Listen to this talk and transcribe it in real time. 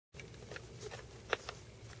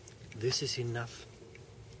This is enough.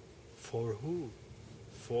 For who?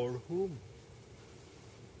 For whom?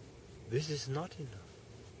 This is not enough.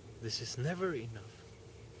 This is never enough.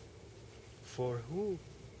 For who?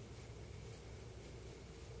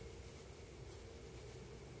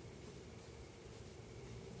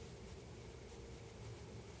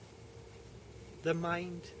 The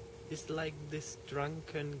mind is like this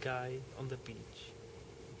drunken guy on the beach,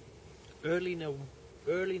 early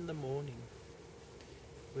in the morning,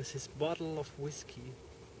 with his bottle of whiskey,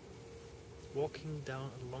 walking down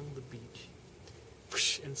along the beach,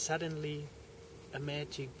 and suddenly a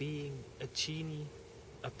magic being, a genie,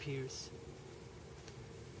 appears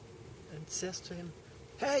and says to him,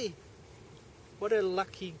 "Hey, what a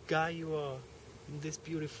lucky guy you are in this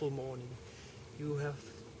beautiful morning. You have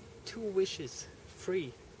 2 wishes,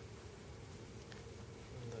 free."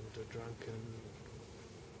 And then the drunken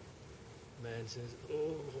man says,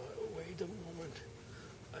 "Oh, wait a moment.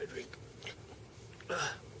 I drink.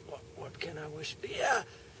 What can I wish? Yeah,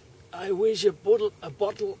 I wish a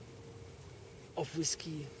bottle of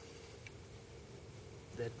whiskey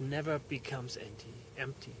that never becomes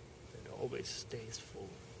empty, that always stays full."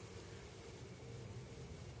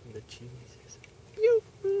 And the genie says, "Pew,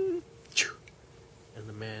 pew." And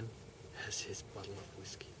the man has his bottle of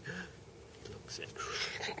whiskey. He looks and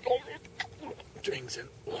drinks, and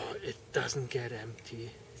it doesn't get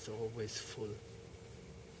empty. It's always full.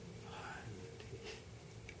 And he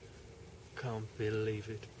can't believe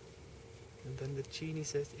it. And then the genie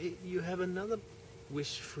says, "Hey, you have another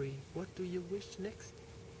wish free. What do you wish next?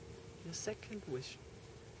 Your second wish."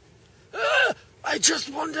 "I just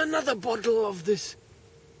want another bottle of this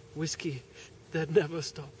whiskey that never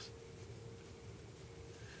stops."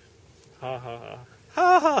 Ha ha ha.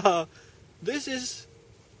 Ha ha ha. This is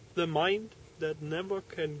the mind that never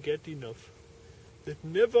can get enough. That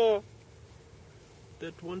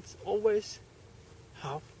wants always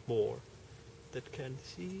have more. That can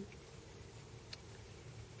see.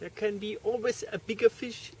 There can be always a bigger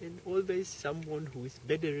fish and always someone who is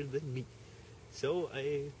better than me. So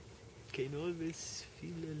I can always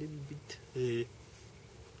feel a little bit...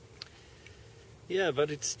 yeah, but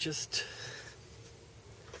it's just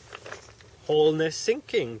wholeness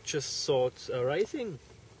sinking, just thoughts arising.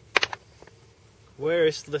 Where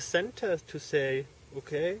is the center to say,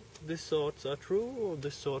 okay, these thoughts are true or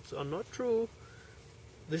these thoughts are not true?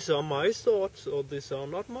 These are my thoughts or these are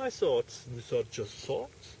not my thoughts. These are just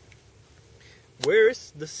thoughts. Where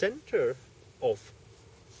is the center of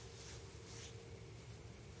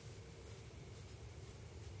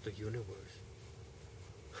the universe?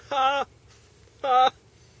 Ha! Ha!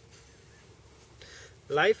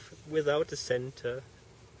 Life without a center.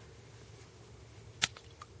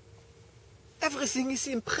 Everything is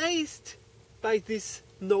embraced by this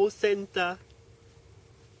no center.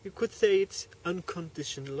 You could say it's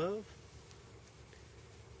unconditional love.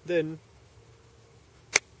 Then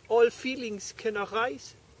all feelings can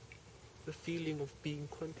arise. The feeling of being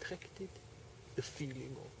contracted. The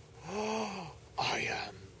feeling of, oh, I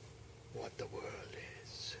am what the world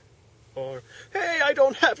is. Or, hey, I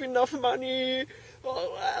don't have enough money.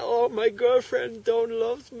 Or my girlfriend don't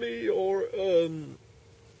love me. Or,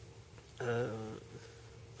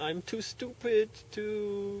 I'm too stupid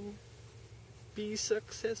to be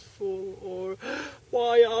successful. Or,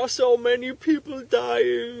 why are so many people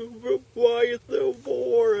dying? Why is there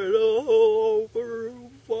war and over?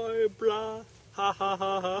 Why blah? Ha ha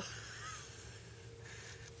ha ha.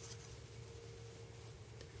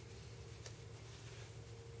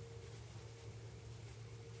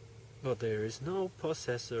 But there is no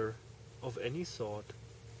possessor of any thought.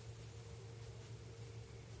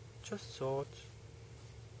 Just thoughts.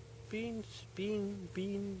 Being, thinking,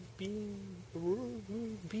 being,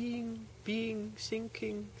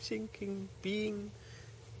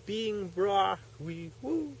 brah, we,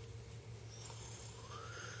 woo.